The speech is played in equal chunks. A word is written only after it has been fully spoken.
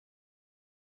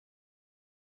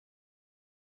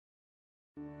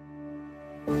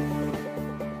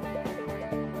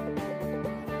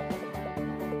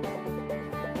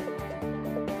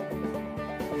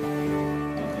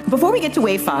Before we get to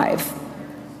wave 5,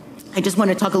 I just want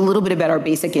to talk a little bit about our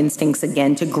basic instincts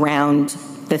again to ground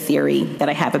the theory that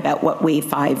I have about what wave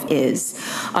 5 is.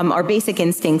 Our basic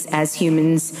instincts as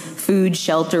humans: food,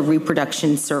 shelter,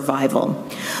 reproduction, survival.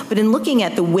 But in looking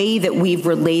at the way that we've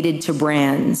related to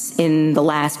brands in the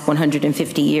last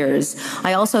 150 years,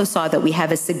 I also saw that we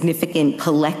have a significant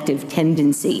collective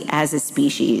tendency as a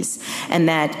species, and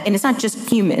it's not just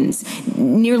humans.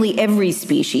 Nearly every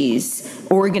species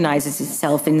organizes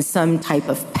itself in some type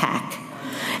of pack.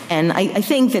 And I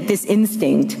think that this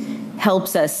instinct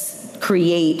helps us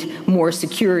create more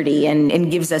security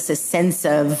and gives us a sense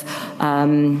of,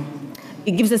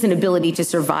 it gives us an ability to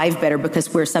survive better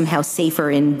because we're somehow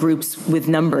safer in groups with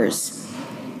numbers.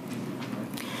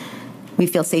 We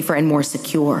feel safer and more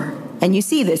secure. And you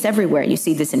see this everywhere. You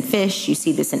see this in fish, you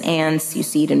see this in ants, you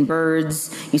see it in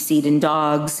birds, you see it in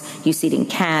dogs, you see it in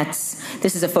cats.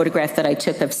 This is a photograph that I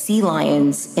took of sea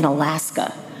lions in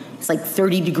Alaska. It's like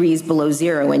 30 degrees below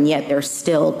zero, and yet they're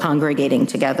still congregating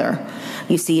together.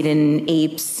 You see it in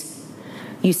apes.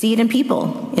 You see it in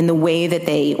people, in the way that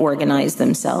they organize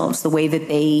themselves, the way that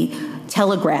they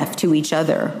telegraph to each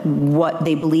other what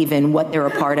they believe in, what they're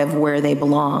a part of, where they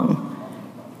belong.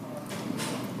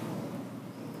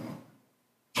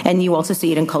 And you also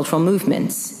see it in cultural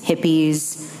movements: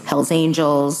 hippies, Hells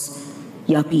Angels,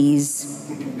 yuppies,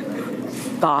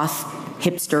 goth,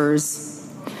 hipsters,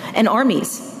 and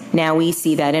armies. Now we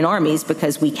see that in armies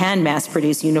because we can mass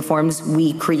produce uniforms.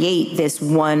 We create this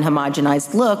one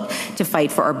homogenized look to fight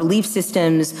for our belief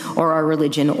systems or our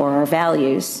religion or our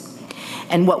values.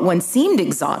 And what once seemed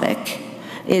exotic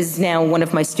is now one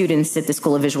of my students at the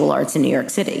School of Visual Arts in New York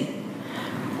City.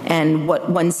 And what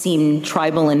once seemed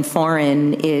tribal and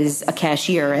foreign is a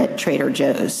cashier at Trader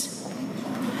Joe's.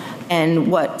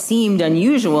 And what seemed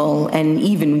unusual and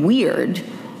even weird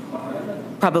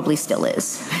probably still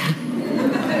is.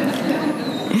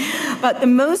 But the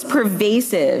most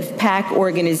pervasive pack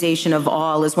organization of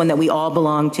all is one that we all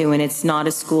belong to, and it's not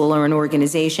a school or an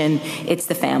organization, it's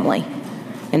the family.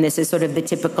 And this is sort of the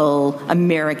typical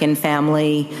American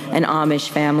family, an Amish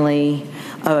family,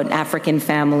 an African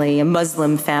family, a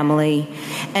Muslim family.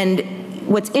 And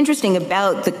what's interesting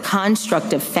about the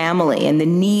construct of family and the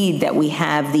need that we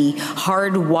have, the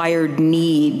hardwired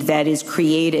need that is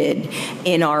created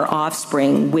in our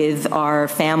offspring with our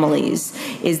families,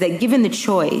 is that given the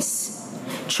choice,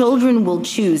 children will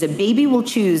choose, a baby will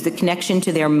choose the connection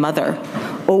to their mother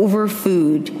over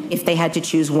food if they had to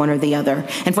choose one or the other.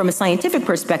 And from a scientific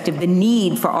perspective, the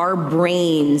need for our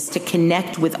brains to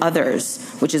connect with others,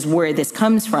 which is where this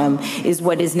comes from, is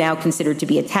what is now considered to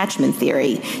be attachment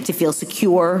theory. To feel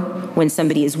secure when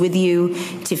somebody is with you,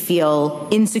 to feel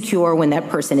insecure when that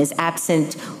person is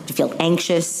absent, to feel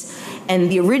anxious. And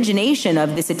the origination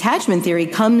of this attachment theory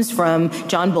comes from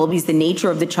John Bowlby's The Nature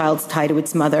of the Child's Tie to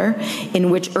Its Mother, in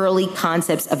which early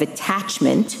concepts of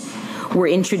attachment were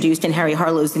introduced in Harry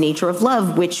Harlow's The Nature of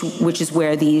Love, which is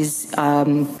where these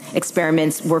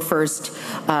experiments were first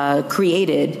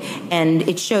created. And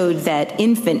it showed that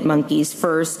infant monkeys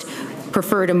first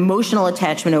preferred emotional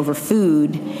attachment over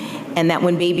food, and that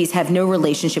when babies have no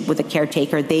relationship with a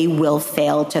caretaker, they will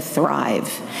fail to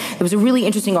thrive. There was a really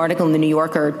interesting article in The New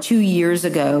Yorker 2 years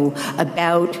ago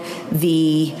about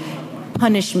the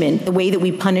punishment, the way that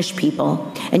we punish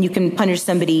people. And you can punish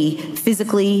somebody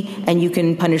physically, and you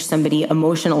can punish somebody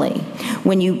emotionally.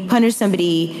 When you punish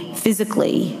somebody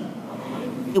physically,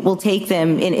 it will take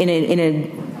them in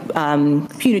a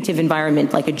punitive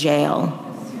environment like a jail.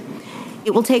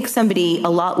 It will take somebody a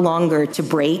lot longer to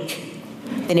break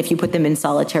than if you put them in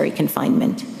solitary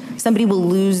confinement. Somebody will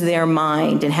lose their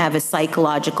mind and have a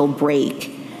psychological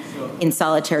break in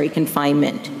solitary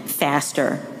confinement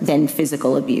faster than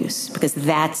physical abuse, because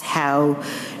that's how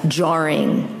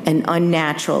jarring and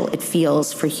unnatural it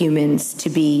feels for humans to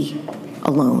be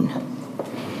alone.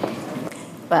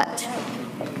 But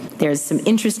there's some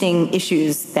interesting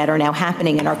issues that are now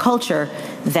happening in our culture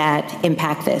that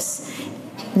impact this.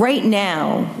 Right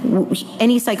now,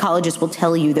 any psychologist will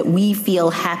tell you that we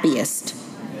feel happiest.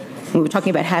 We were talking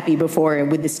about happy before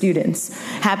with the students.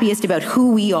 Happiest about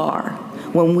who we are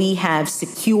when we have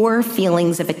secure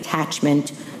feelings of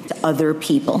attachment to other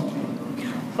people.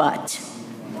 But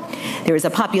there is a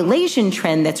population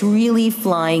trend that's really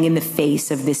flying in the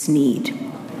face of this need.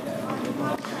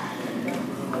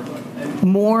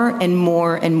 More and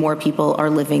more and more people are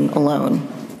living alone.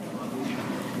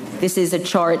 This is a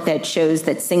chart that shows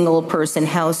that single-person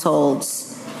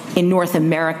households in North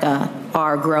America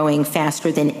are growing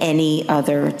faster than any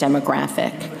other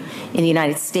demographic. In the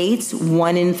United States,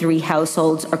 1 in 3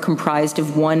 households are comprised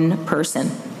of one person.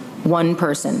 One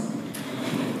person.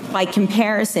 By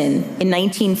comparison, in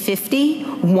 1950,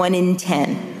 1 in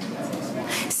 10.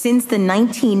 Since the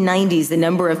 1990s, the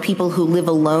number of people who live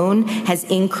alone has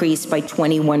increased by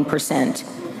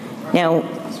 21%. Now,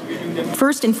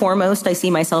 first and foremost, I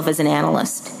see myself as an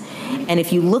analyst. And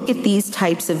if you look at these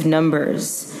types of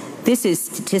numbers, this is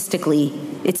statistically,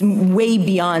 it's way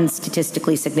beyond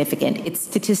statistically significant. It's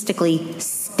statistically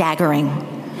staggering.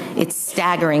 It's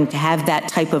staggering to have that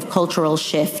type of cultural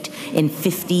shift in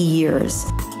 50 years.